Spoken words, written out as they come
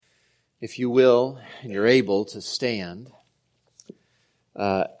If you will, and you're able to stand,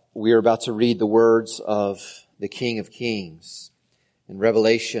 we are about to read the words of the King of Kings in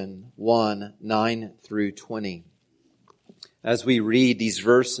Revelation 1, 9 through 20. As we read these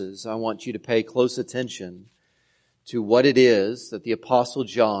verses, I want you to pay close attention to what it is that the Apostle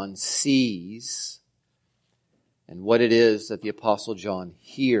John sees and what it is that the Apostle John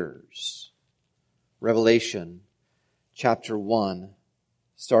hears. Revelation chapter 1,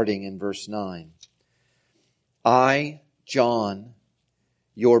 starting in verse 9. I, John,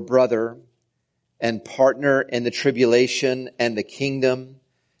 your brother and partner in the tribulation and the kingdom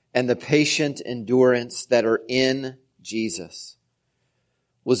and the patient endurance that are in Jesus,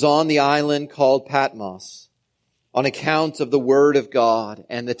 was on the island called Patmos on account of the word of God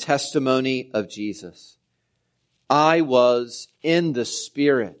and the testimony of Jesus. I was in the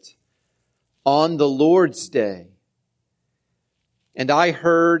Spirit on the Lord's day, and I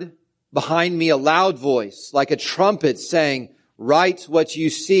heard behind me a loud voice like a trumpet saying, write what you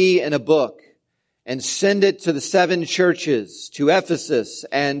see in a book and send it to the 7 churches, to Ephesus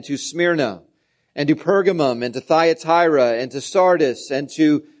and to Smyrna and to Pergamum and to Thyatira and to Sardis and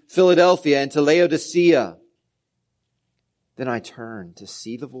to Philadelphia and to Laodicea. Then I turned to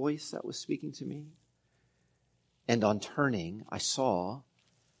see the voice that was speaking to me. And on turning, I saw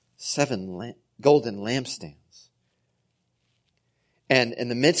 7 golden lampstands. And in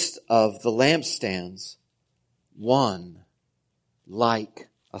the midst of the lampstands, one like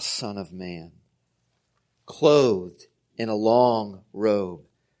a son of man, clothed in a long robe,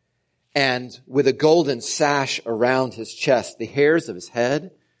 and with a golden sash around his chest. The hairs of his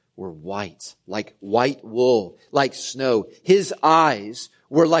head were white, like white wool, like snow. His eyes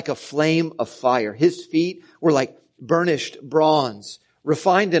were like a flame of fire. His feet were like burnished bronze,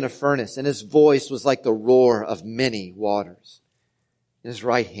 refined in a furnace, and his voice was like the roar of many waters. In his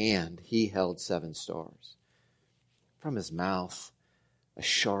right hand, he held 7 stars. From his mouth, a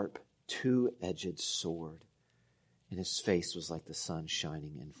sharp, 2-edged sword, and his face was like the sun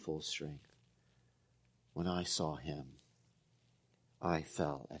shining in full strength. When I saw him, I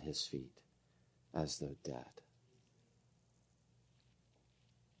fell at his feet as though dead.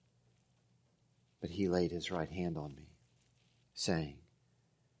 But he laid his right hand on me, saying,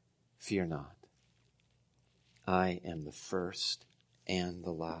 fear not. I am the first and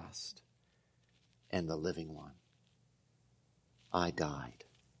the last, and the living one. I died,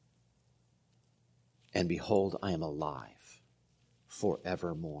 and behold, I am alive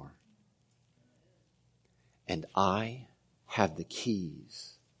forevermore. And I have the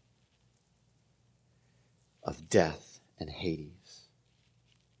keys of death and Hades.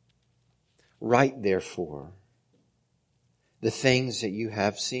 Write therefore the things that you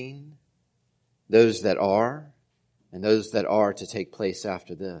have seen, those that are, and those that are to take place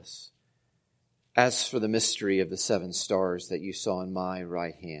after this. As for the mystery of the 7 stars that you saw in my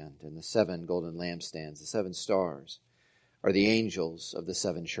right hand, and the 7 golden lampstands, the 7 stars are the angels of the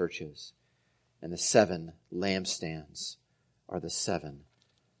 7 churches, and the 7 lampstands are the 7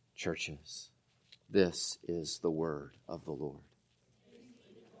 churches. This is the word of the Lord.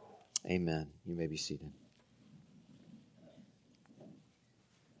 Amen. You may be seated.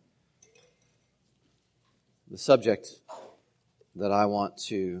 The subject that I want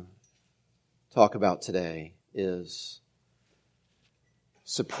to talk about today is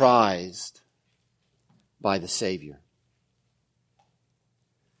surprised by the Savior.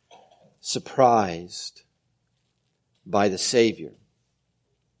 Surprised by the Savior.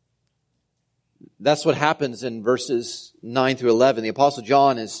 That's what happens in verses 9 through 11. The Apostle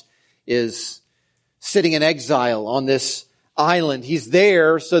John is sitting in exile on this island. He's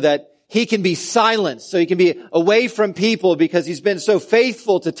there so that he can be silenced, so he can be away from people because he's been so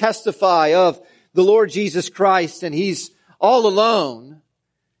faithful to testify of the Lord Jesus Christ, and he's all alone,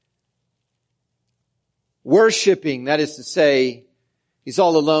 worshiping, that is to say, he's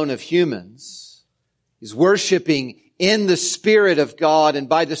all alone of humans. He's worshiping in the Spirit of God and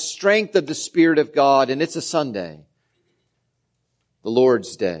by the strength of the Spirit of God, and it's a Sunday, the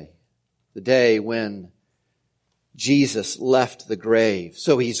Lord's Day, the day when Jesus left the grave.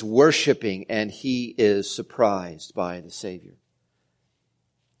 So he's worshiping and he is surprised by the Savior.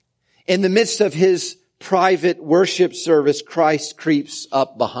 In the midst of his private worship service, Christ creeps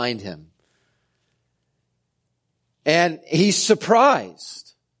up behind him. And he's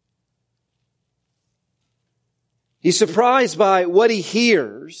surprised. He's surprised by what he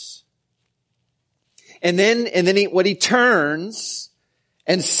hears. And then what he turns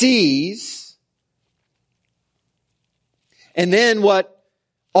and sees. And then what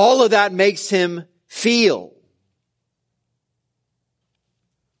all of that makes him feel.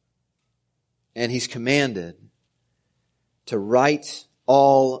 and He's commanded to write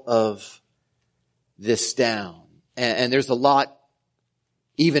all of this down. And there's a lot,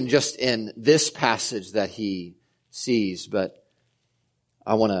 even just in this passage, that He sees. But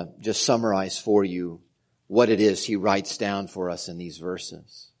I want to just summarize for you what it is He writes down for us in these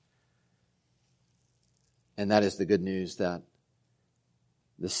verses. And that is the good news that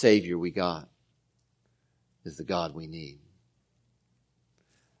the Savior we got is the God we need.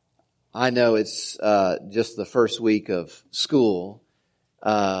 I know it's just the first week of school,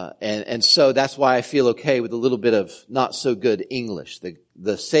 and so that's why I feel okay with a little bit of not so good English.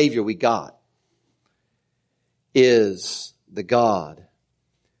 The Savior we got is the God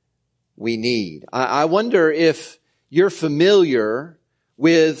we need. I wonder if you're familiar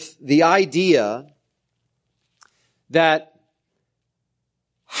with the idea that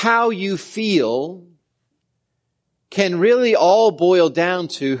how you feel can really all boil down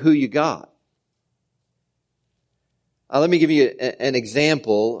to who you got. Let me give you an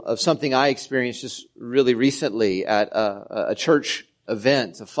example of something I experienced just really recently at a church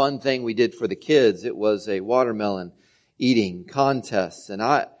event, a fun thing we did for the kids. It was a watermelon eating contest, and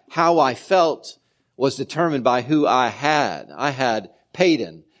how I felt was determined by who I had. I had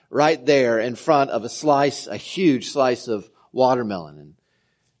Peyton right there in front of a huge slice of watermelon. And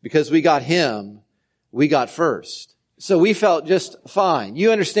because we got him, we got first. So we felt just fine.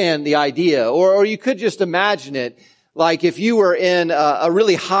 You understand the idea, or you could just imagine it like if you were in a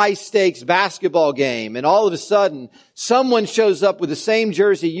really high stakes basketball game and all of a sudden someone shows up with the same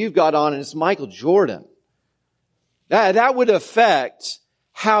jersey you've got on and it's Michael Jordan. That would affect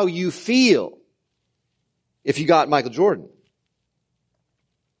how you feel if you got Michael Jordan.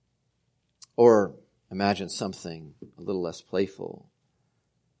 Or imagine something a little less playful.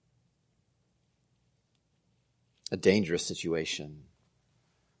 A dangerous situation.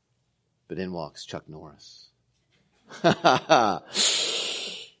 But in walks Chuck Norris.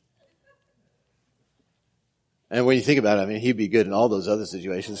 And when you think about it, I mean, he'd be good in all those other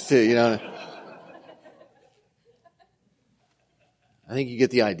situations too, you know. I think you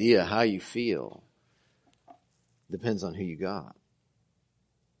get the idea. How you feel depends on who you got.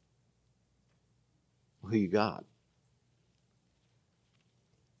 Who you got.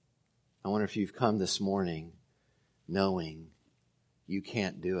 I wonder if you've come this morning knowing you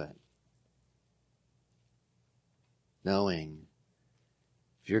can't do it. Knowing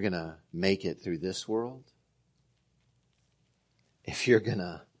if you're going to make it through this world, if you're going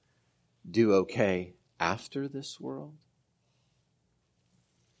to do okay after this world,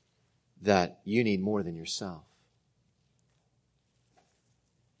 that you need more than yourself.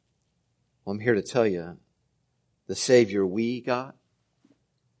 Well, I'm here to tell you, the Savior we got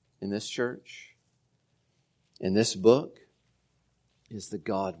in this church, in this book, is the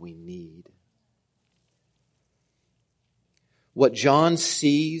God we need. What John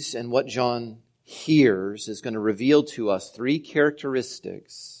sees and what John hears is going to reveal to us three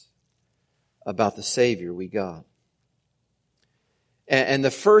characteristics about the Savior we got. And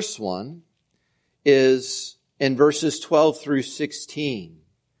the first one is in verses 12 through 16.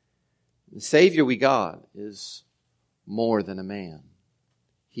 The Savior we got is more than a man.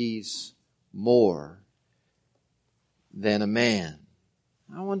 He's more than a man.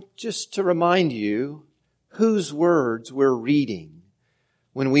 I want just to remind you whose words we're reading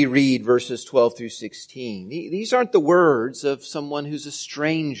when we read verses 12 through 16. These aren't the words of someone who's a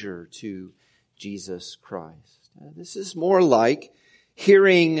stranger to Jesus Christ. This is more like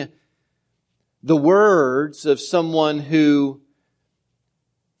hearing the words of someone who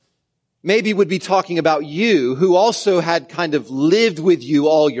maybe would be talking about you, who also had kind of lived with you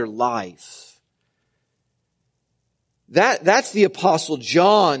all your life. That's the Apostle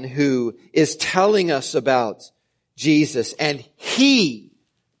John who is telling us about Jesus, and he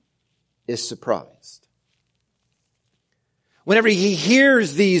is surprised. Whenever he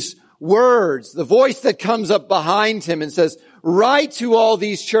hears these words, the voice that comes up behind him and says, "Write to all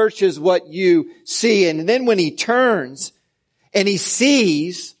these churches what you see." And then when he turns and he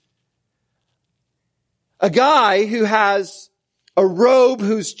sees a guy who has a robe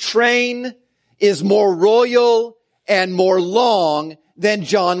whose train is more royal and more long than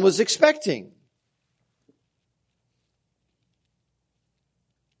John was expecting.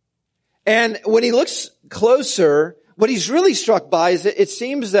 And when he looks closer, what he's really struck by is that it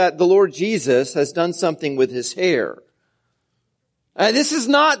seems that the Lord Jesus has done something with his hair. This is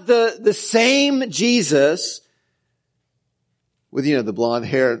not the same Jesus with, the blonde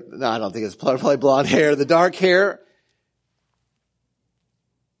hair. No, I don't think it's probably blonde hair, the dark hair.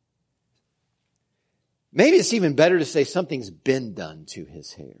 Maybe it's even better to say something's been done to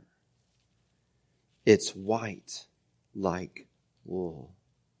his hair. It's white like wool.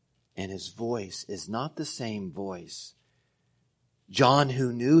 And his voice is not the same voice John,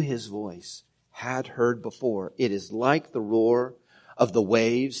 who knew his voice, had heard before. It is like the roar of the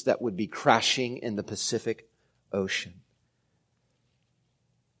waves that would be crashing in the Pacific Ocean.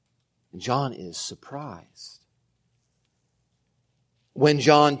 And John is surprised. When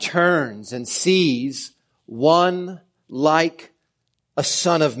John turns and sees one like a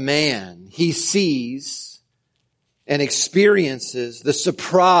son of man, he sees and experiences the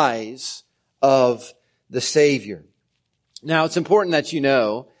surprise of the Savior. Now, it's important that you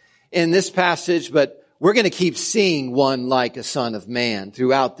know in this passage, but we're going to keep seeing one like a son of man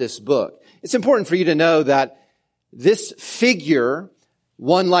throughout this book. It's important for you to know that this figure,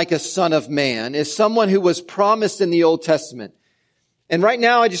 one like a son of man, is someone who was promised in the Old Testament. And right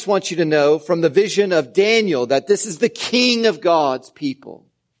now, I just want you to know from the vision of Daniel that this is the king of God's people.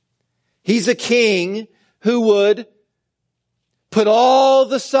 He's a king who would put all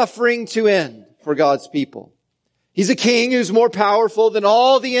the suffering to end for God's people. He's a king who's more powerful than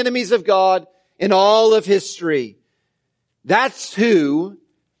all the enemies of God in all of history. That's who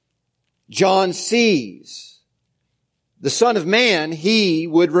John sees. The Son of Man, he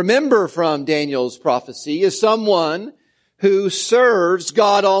would remember from Daniel's prophecy, as someone who serves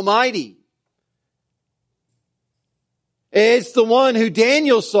God Almighty. It's the one who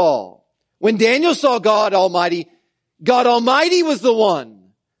Daniel saw. When Daniel saw God Almighty was the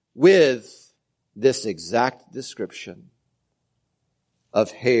one with this exact description of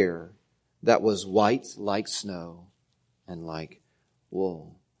hair that was white like snow and like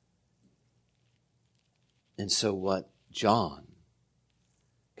wool. And so what John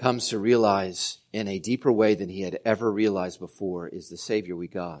comes to realize in a deeper way than he had ever realized before is the Savior we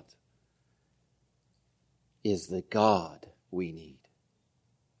got is the God we need.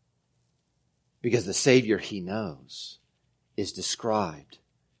 Because the Savior he knows is described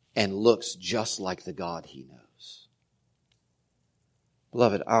and looks just like the God he knows.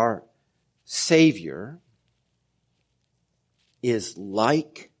 Beloved, our Savior is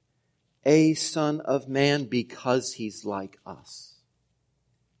like a son of man because he's like us.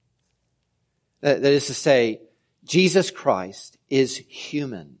 That is to say, Jesus Christ is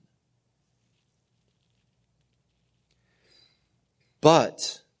human.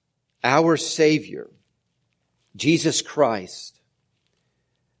 But our Savior, Jesus Christ,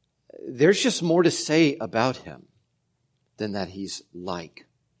 there's just more to say about him than that he's like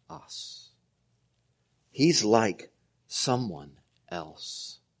us. He's like someone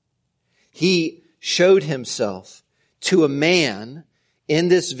else. He showed himself to a man in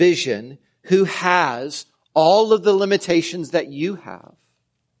this vision who has all of the limitations that you have.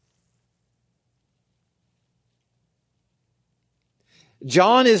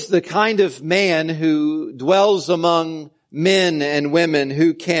 John is the kind of man who dwells among men and women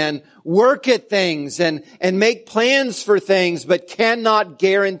who can work at things and make plans for things, but cannot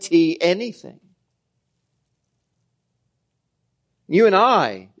guarantee anything. You and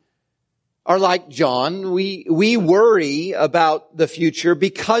I are like John. We worry about the future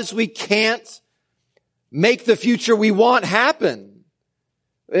because we can't make the future we want happen.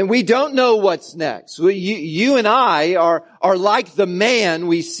 And we don't know what's next. You and I are like the man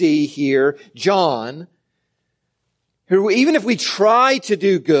we see here, John, who even if we try to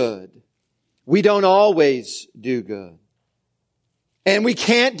do good, we don't always do good. And we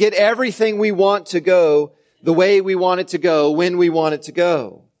can't get everything we want to go the way we want it to go, when we want it to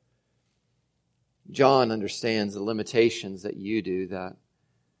go. John understands the limitations that you do, that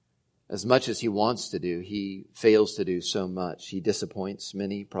as much as he wants to do, he fails to do so much. He disappoints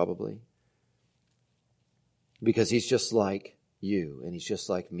many, probably. Because he's just like you, and he's just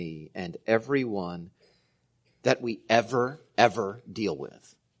like me, and everyone that we ever deal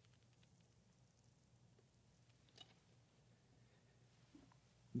with.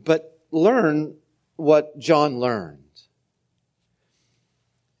 But learn what John learned.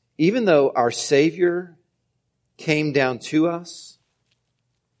 Even though our Savior came down to us,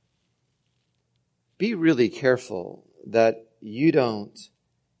 be really careful that you don't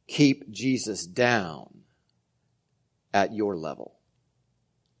keep Jesus down at your level.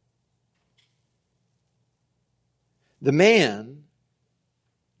 The man,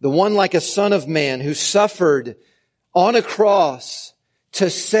 the one like a son of man who suffered on a cross to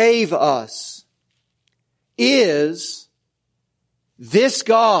save us, is this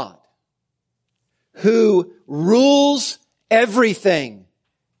God who rules everything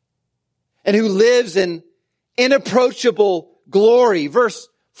and who lives in inapproachable glory. Verse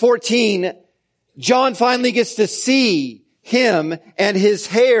 14, John finally gets to see him and his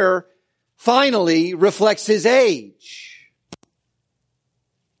hair finally reflects his age.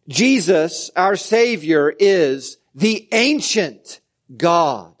 Jesus, our Savior, is the ancient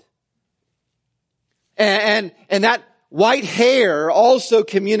God. And that white hair also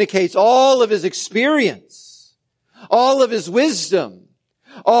communicates all of his experience, all of his wisdom,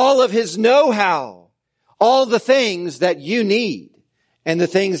 all of his know-how, all the things that you need and the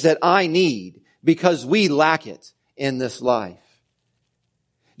things that I need because we lack it in this life.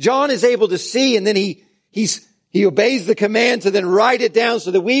 John is able to see, and then he obeys the command to then write it down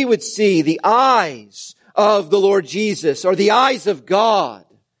so that we would see the eyes of the Lord Jesus, or the eyes of God,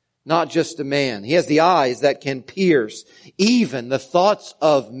 not just a man. He has the eyes that can pierce even the thoughts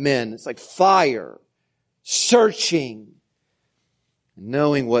of men. It's like fire, searching,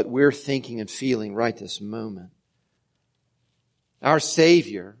 knowing what we're thinking and feeling right this moment. Our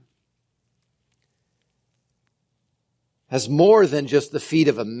Savior has more than just the feet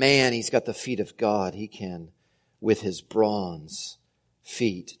of a man. He's got the feet of God. He can, with his bronze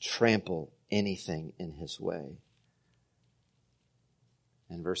feet, trample anything in his way.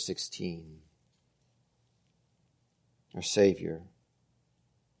 And verse 16, our Savior,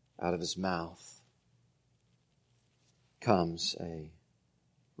 out of his mouth comes a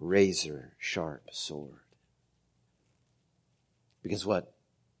razor-sharp sword. Because what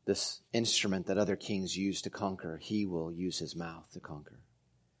this instrument that other kings use to conquer, he will use his mouth to conquer.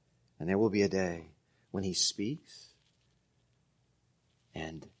 And there will be a day when he speaks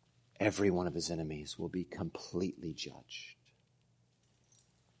and every one of his enemies will be completely judged.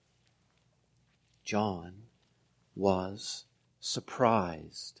 John was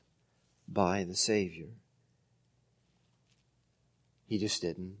surprised by the Savior. He just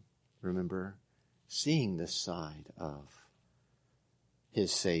didn't remember seeing this side of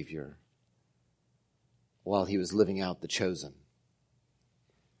his Savior while he was living out the chosen.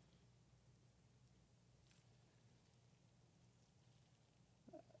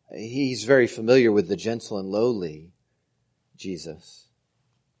 He's very familiar with the gentle and lowly Jesus.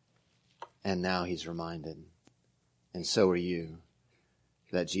 And now he's reminded, and so are you,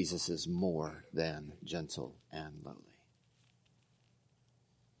 that Jesus is more than gentle and lowly.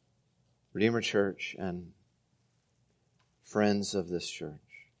 Redeemer Church and friends of this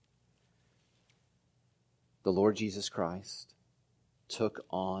church, the Lord Jesus Christ took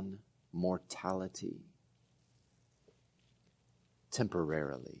on mortality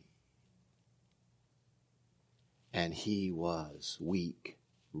temporarily. And he was weak,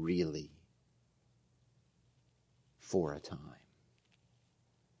 really, for a time.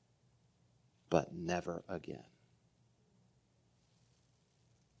 But never again.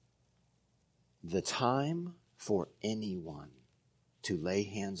 The time for anyone to lay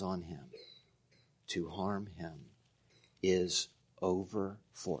hands on him, to harm him, is over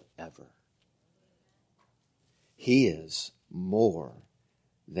forever. He is more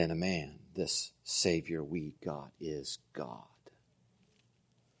than a man. This Savior we got is God.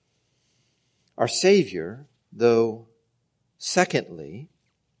 Our Savior, though, secondly,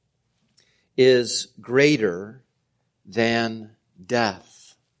 is greater than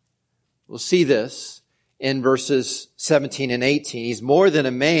death. We'll see this in verses 17 and 18. He's more than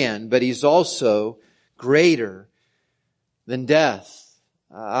a man, but he's also greater than death.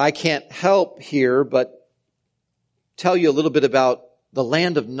 I can't help here but tell you a little bit about the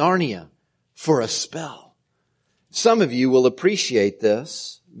land of Narnia for a spell. Some of you will appreciate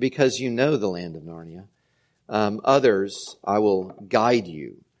this because you know the land of Narnia. Others, I will guide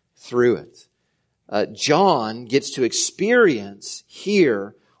you through it. John gets to experience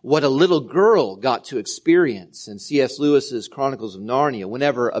here what a little girl got to experience in C.S. Lewis's Chronicles of Narnia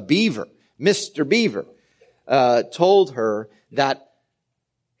whenever a beaver, Mr. Beaver, told her that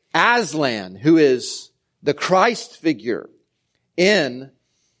Aslan, who is the Christ figure in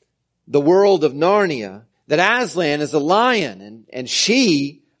the world of Narnia, that Aslan is a lion, and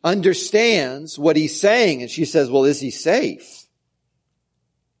she understands what he's saying, and she says, well, is he safe?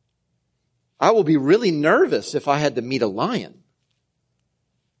 I will be really nervous if I had to meet a lion.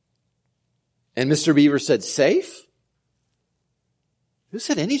 And Mr. Beaver said, safe? Who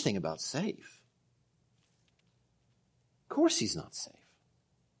said anything about safe? Of course he's not safe.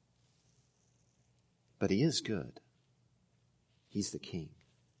 But he is good. He's the king.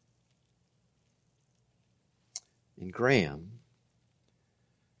 In Graham,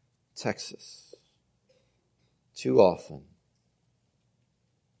 Texas, too often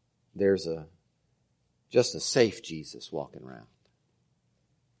there's just a safe Jesus walking around.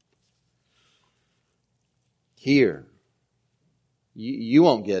 Here, you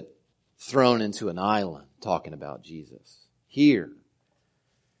won't get thrown into an island talking about Jesus. Here,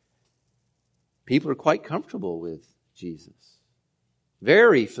 people are quite comfortable with Jesus.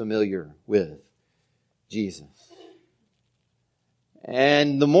 Very familiar with Jesus.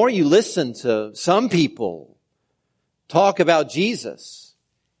 And the more you listen to some people talk about Jesus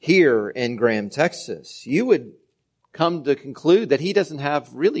here in Graham, Texas, you would come to conclude that he doesn't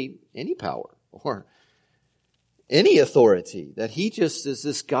have really any power or any authority, that he just is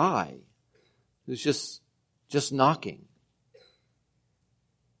this guy who's just knocking.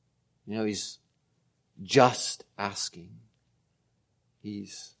 You know, he's just asking.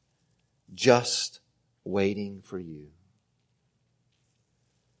 He's just waiting for you.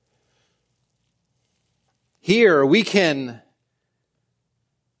 Here we can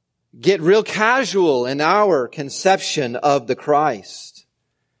get real casual in our conception of the Christ.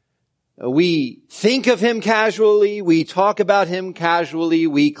 We think of him casually. We talk about him casually.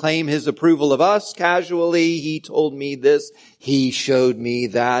 We claim his approval of us casually. He told me this. He showed me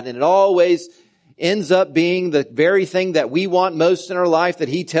that. And it always ends up being the very thing that we want most in our life, that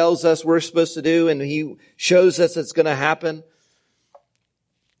he tells us we're supposed to do, and he shows us it's going to happen.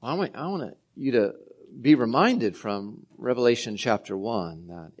 I want you to be reminded from Revelation chapter 1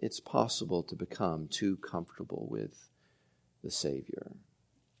 that it's possible to become too comfortable with the Savior.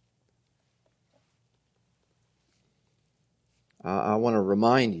 I want to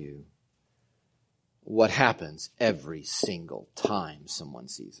remind you what happens every single time someone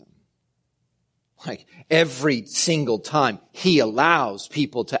sees him. Like every single time he allows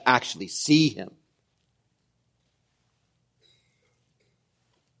people to actually see him.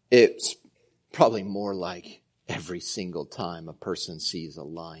 It's probably more like every single time a person sees a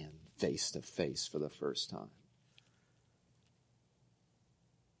lion face to face for the first time.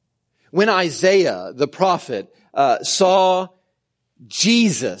 When Isaiah, the prophet, saw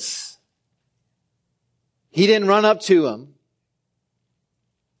Jesus, he didn't run up to him.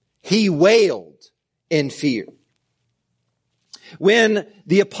 He wailed in fear. When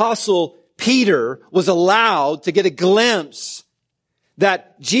the apostle Peter was allowed to get a glimpse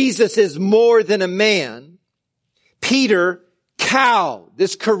that Jesus is more than a man, Peter cowed.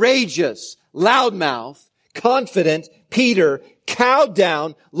 This courageous, loudmouth, confident Peter cowed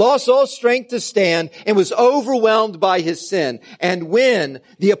down, lost all strength to stand, and was overwhelmed by his sin. And when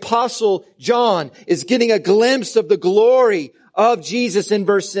the apostle John is getting a glimpse of the glory of Jesus in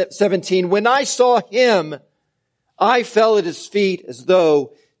verse 17, when I saw him, I fell at his feet as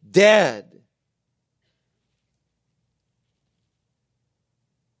though dead.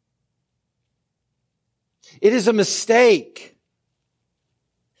 It is a mistake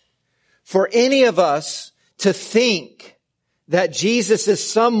for any of us to think that Jesus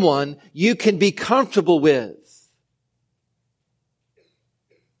is someone you can be comfortable with.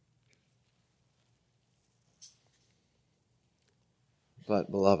 But,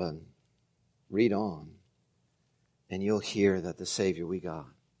 beloved, read on, and you'll hear that the Savior we got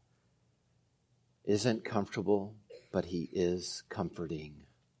isn't comfortable, but he is comforting.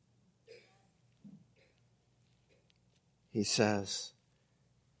 He says,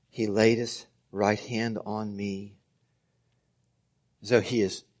 he laid his right hand on me, as though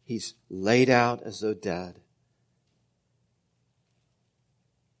he's laid out as though dead.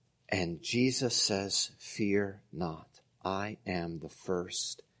 And Jesus says, fear not. I am the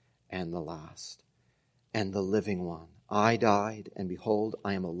first and the last and the living one. I died, and behold,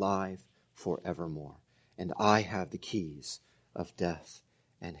 I am alive forevermore. And I have the keys of death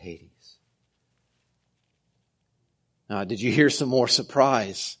and Hades. Now, did you hear some more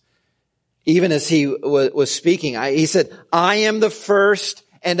surprise? Even as he was speaking, he said, I am the first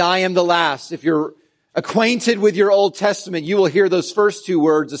and I am the last. If you're acquainted with your Old Testament, you will hear those first two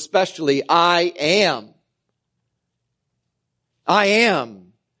words, especially, I am. I am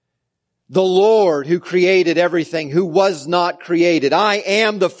the Lord who created everything, who was not created. I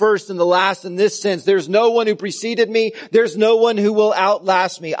am the first and the last in this sense. There's no one who preceded me. There's no one who will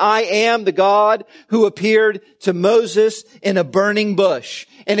outlast me. I am the God who appeared to Moses in a burning bush.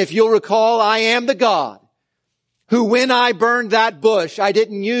 And if you'll recall, I am the God who, when I burned that bush, I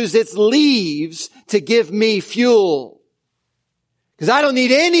didn't use its leaves to give me fuel. Because I don't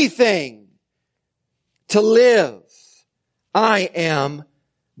need anything to live. I am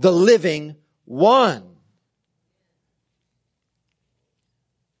the living one.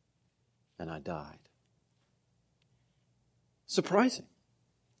 And I died. Surprising.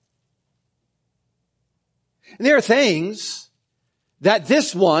 And there are things that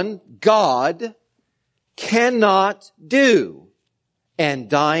this one, God, cannot do. And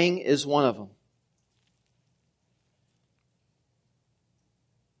dying is one of them.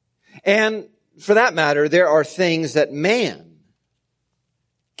 And for that matter, there are things that man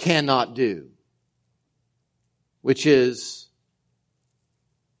cannot do. which is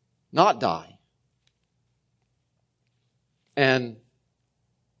not die. And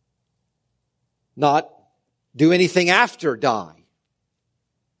not do anything after die.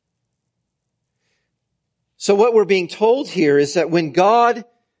 So what we're being told here is that when God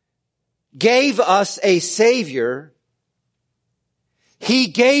gave us a Savior, He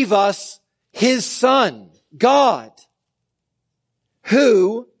gave us His Son, God,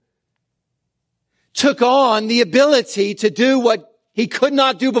 who took on the ability to do what He could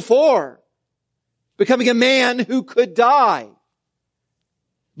not do before, becoming a man who could die,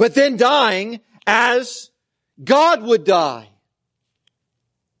 but then dying as God would die.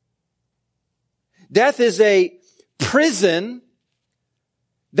 Death is a prison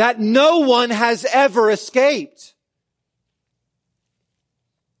that no one has ever escaped.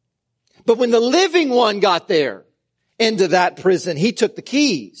 But when the living one got there into that prison, He took the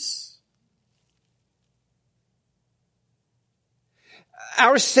keys.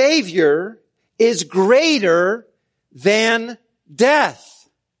 Our Savior is greater than death.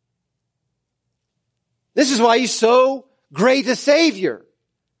 This is why He's so great a Savior.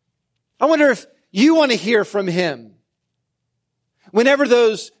 I wonder if you want to hear from Him whenever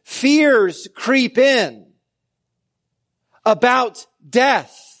those fears creep in about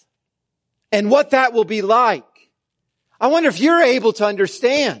death and what that will be like. I wonder if you're able to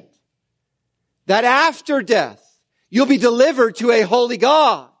understand that after death, you'll be delivered to a holy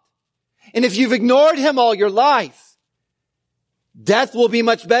God. And if you've ignored Him all your life, death will be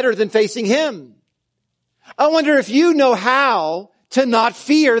much better than facing Him. I wonder if you know how to not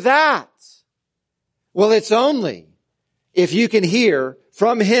fear that. Well, it's only if you can hear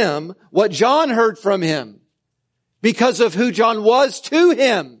from Him what John heard from Him because of who John was to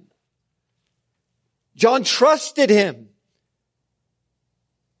Him. John trusted Him.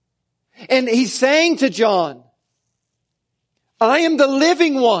 And he's saying to John, I am the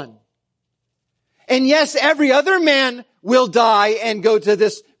living one. And yes, every other man will die and go to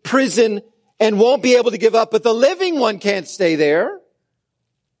this prison and won't be able to give up, but the living one can't stay there.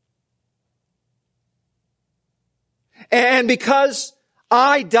 And because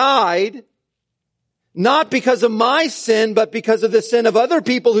I died, not because of my sin, but because of the sin of other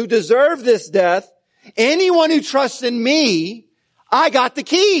people who deserve this death, anyone who trusts in me, I got the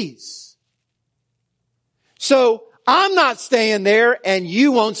keys. So I'm not staying there, and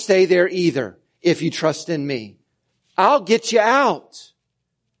you won't stay there either if you trust in me. I'll get you out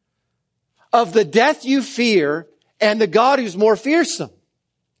of the death you fear and the God who's more fearsome.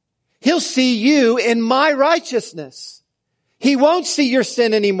 He'll see you in my righteousness. He won't see your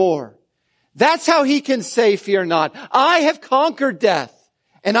sin anymore. That's how He can say, fear not. I have conquered death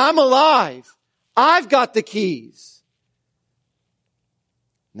and I'm alive. I've got the keys.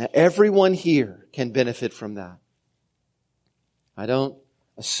 Now everyone here can benefit from that. I don't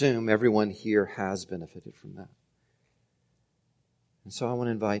assume everyone here has benefited from that. And so I want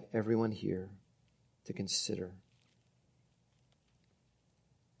to invite everyone here to consider.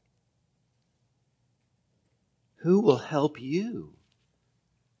 Who will help you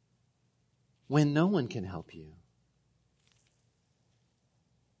when no one can help you?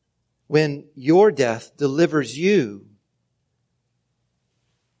 When your death delivers you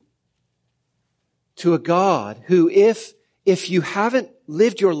to a God who, if you haven't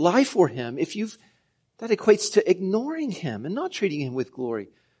lived your life for Him, that equates to ignoring Him and not treating Him with glory,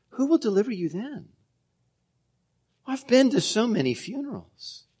 who will deliver you then? I've been to so many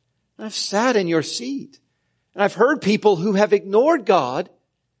funerals. I've sat in your seat. And I've heard people who have ignored God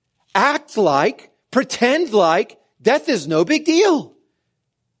act like, pretend like death is no big deal.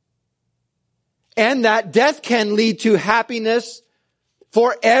 And that death can lead to happiness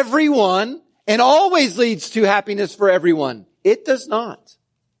for everyone and always leads to happiness for everyone. It does not.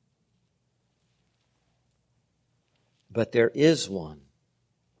 But there is one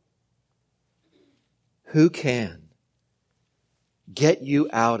who can get you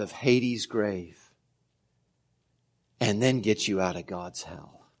out of Hades' grave and then get you out of God's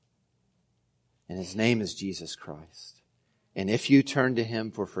hell. And His name is Jesus Christ. And if you turn to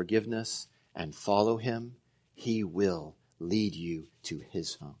Him for forgiveness and follow Him, He will lead you to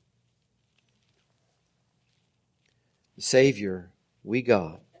His home. The Savior we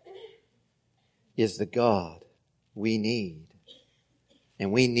got is the God we need.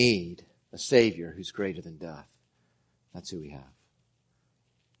 And we need a Savior who's greater than death. That's who we have.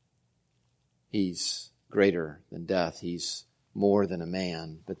 He's greater than death. He's more than a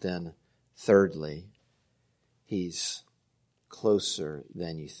man. But then, thirdly, He's closer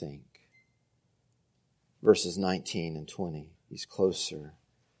than you think. Verses 19 and 20. He's closer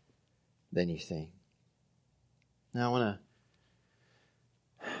than you think. Now I want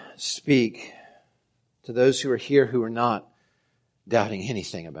to speak to those who are here who are not doubting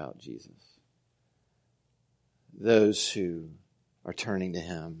anything about Jesus. Those who are turning to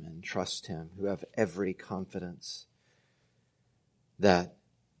Him and trust Him, who have every confidence that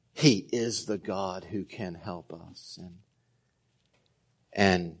He is the God who can help us.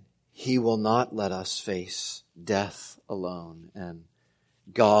 And He will not let us face death alone and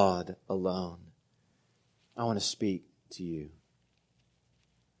God alone. I want to speak to you.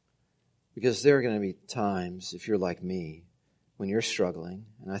 Because there are going to be times, if you're like me, when you're struggling,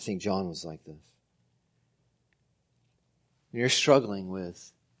 and I think John was like this. When you're struggling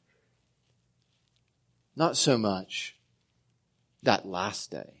with not so much that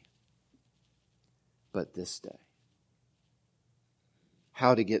last day, but this day.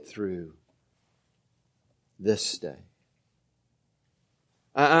 How to get through this day.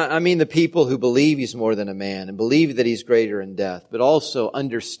 I mean the people who believe He's more than a man and believe that He's greater in death, but also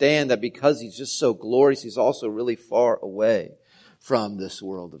understand that because He's just so glorious, He's also really far away from this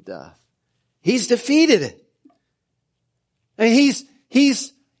world of death. He's defeated it. And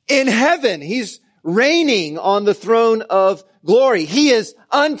He's in heaven. He's reigning on the throne of glory. He is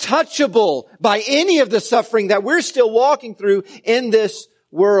untouchable by any of the suffering that we're still walking through in this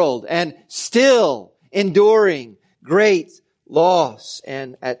world and still enduring great loss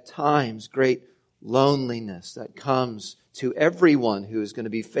and at times great loneliness that comes to everyone who is going to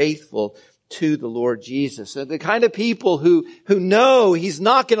be faithful to the Lord Jesus. And the kind of people who know He's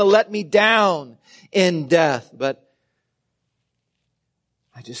not going to let me down in death, but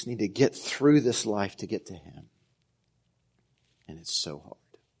I just need to get through this life to get to Him. And it's so hard.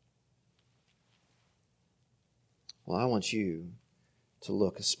 Well, I want you to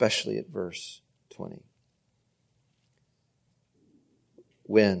look especially at verse 20.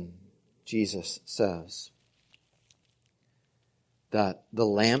 When Jesus says that the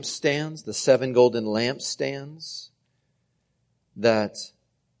lampstands, the 7 golden lampstands that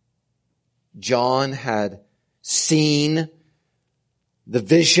John had seen, the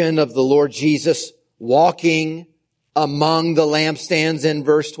vision of the Lord Jesus walking among the lampstands in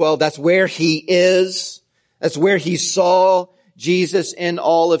verse 12, that's where He is. That's where He saw Jesus in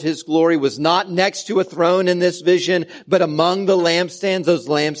all of His glory, was not next to a throne in this vision, but among the lampstands. Those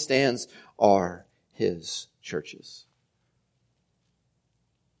lampstands are His churches.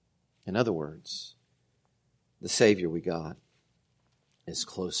 In other words, the Savior we got is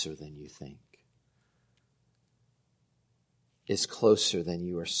closer than you think. Is closer than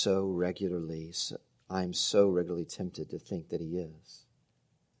you are I'm so regularly tempted to think that He is.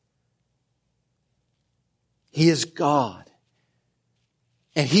 He is God.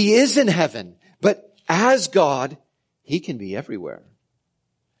 And He is in heaven. But as God, He can be everywhere.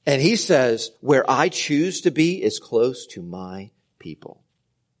 And He says, where I choose to be is close to my people.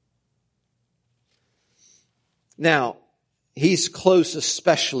 Now, He's close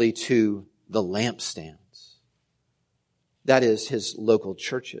especially to the lampstands. That is His local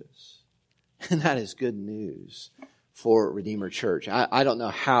churches. And that is good news for Redeemer Church. I don't know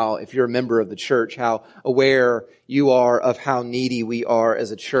how, if you're a member of the church, how aware you are of how needy we are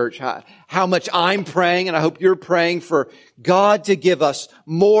as a church, how much I'm praying, and I hope you're praying for God to give us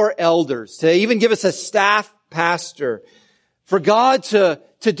more elders, to even give us a staff pastor, for God to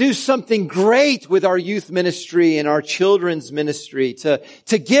do something great with our youth ministry and our children's ministry,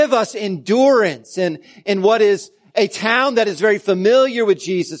 to give us endurance in what is a town that is very familiar with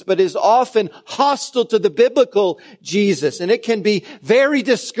Jesus, but is often hostile to the biblical Jesus. And it can be very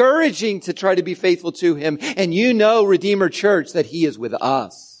discouraging to try to be faithful to Him. And you know, Redeemer Church, that He is with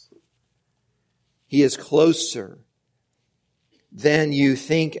us. He is closer than you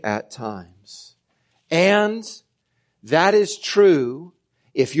think at times. And that is true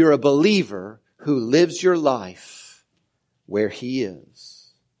if you're a believer who lives your life where He is.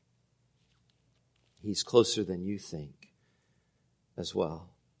 He's closer than you think as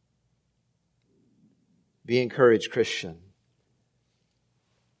well. Be encouraged, Christian.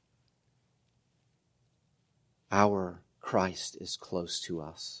 Our Christ is close to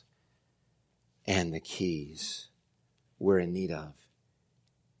us, and the keys we're in need of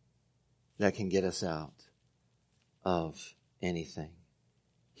that can get us out of anything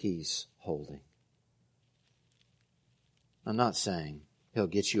He's holding. I'm not saying He'll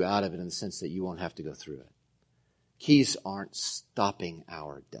get you out of it in the sense that you won't have to go through it. Keys aren't stopping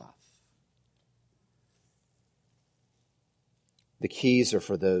our death. The keys are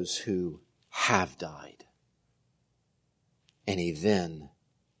for those who have died. And He then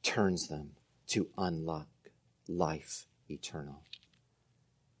turns them to unlock life eternal.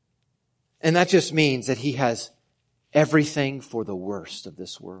 And that just means that He has everything for the worst of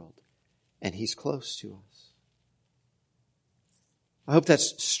this world. And He's close to us. I hope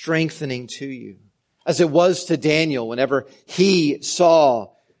that's strengthening to you, as it was to Daniel whenever he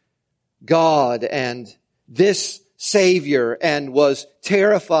saw God and this Savior and was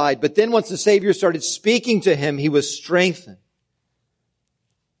terrified. But then once the Savior started speaking to him, he was strengthened.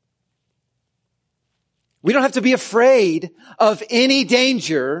 We don't have to be afraid of any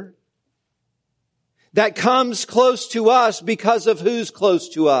danger that comes close to us because of who's close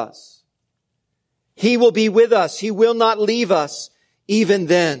to us. He will be with us. He will not leave us even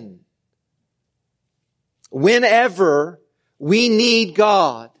then. Whenever we need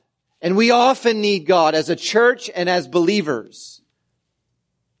God, and we often need God as a church and as believers,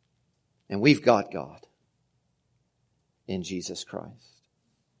 and we've got God in Jesus Christ.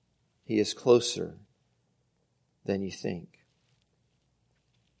 He is closer than you think.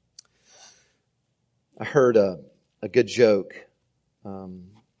 I heard a good joke.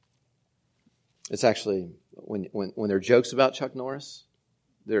 It's actually when there are jokes about Chuck Norris,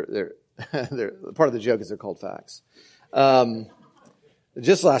 they're part of the joke is they're called facts.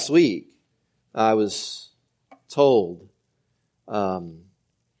 Just last week, I was told, you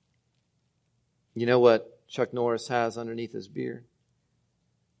know what Chuck Norris has underneath his beard?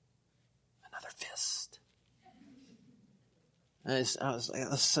 Another fist. And I was like,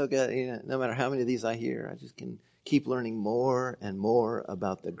 that's so good. You know, no matter how many of these I hear, I just can keep learning more and more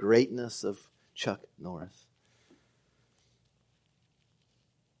about the greatness of Chuck Norris.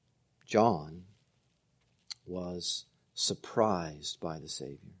 John was surprised by the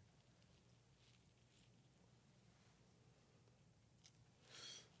Savior.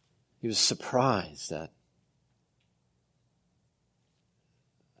 He was surprised that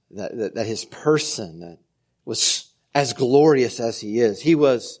his person that was as glorious as he is. He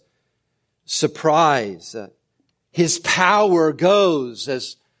was surprised that his power goes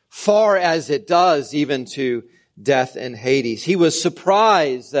as far as it does, even to death and Hades. He was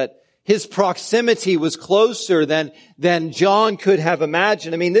surprised that his proximity was closer than John could have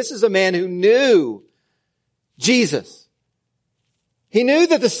imagined. I mean, this is a man who knew Jesus. He knew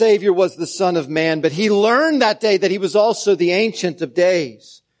that the Savior was the Son of Man, but he learned that day that he was also the Ancient of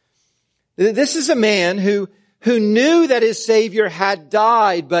Days. This is a man who knew that his Savior had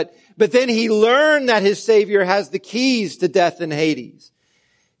died, but then he learned that his Savior has the keys to death and Hades.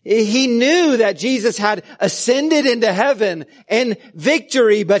 He knew that Jesus had ascended into heaven in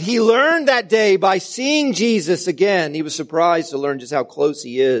victory, but he learned that day by seeing Jesus again. He was surprised to learn just how close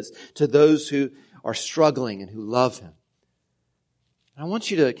he is to those who are struggling and who love him. I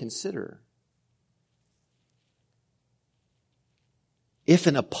want you to consider, if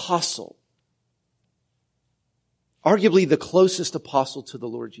an apostle, arguably the closest apostle to the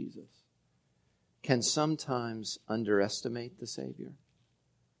Lord Jesus, can sometimes underestimate the Savior,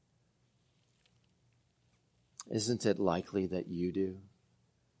 isn't it likely that you do?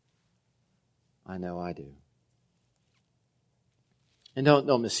 I know I do. And don't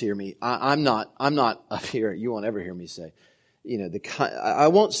mishear me. I'm not up here. You won't ever hear me say, I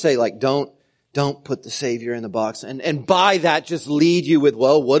won't say like, don't put the Savior in the box and by that just lead you with,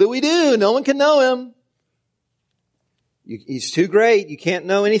 well, what do we do? No one can know him. He's too great. You can't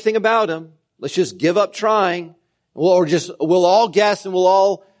know anything about him. Let's just give up trying. We'll all guess and we'll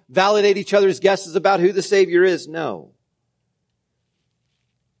all validate each other's guesses about who the Savior is. No.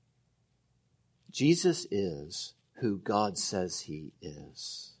 Jesus is who God says He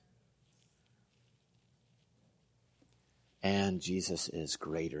is. And Jesus is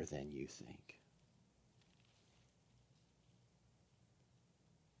greater than you think.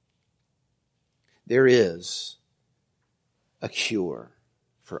 There is a cure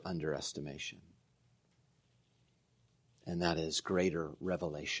for underestimation. And that is greater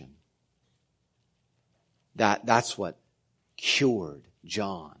revelation. That's what cured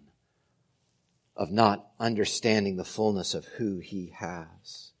John of not understanding the fullness of who he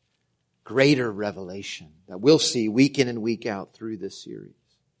has. Greater revelation that we'll see week in and week out through this series.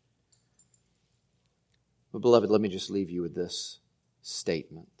 But beloved, let me just leave you with this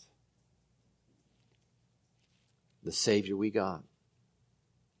statement. The Savior we got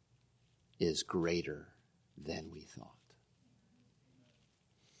is greater than we thought.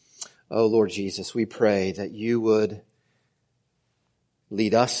 Oh, Lord Jesus, we pray that you would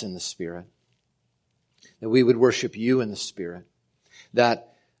lead us in the Spirit, that we would worship you in the Spirit, that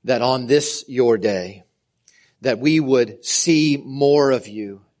on this your day, that we would see more of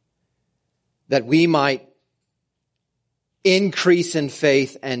you, that we might increase in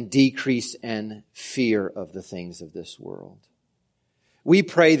faith and decrease in fear of the things of this world. We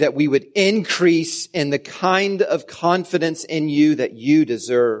pray that we would increase in the kind of confidence in you that you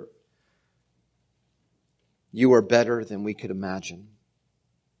deserve. You are better than we could imagine.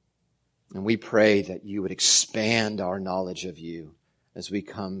 And we pray that you would expand our knowledge of you as we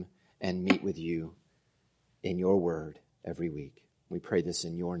come and meet with you in your word every week. We pray this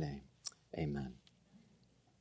in your name. Amen.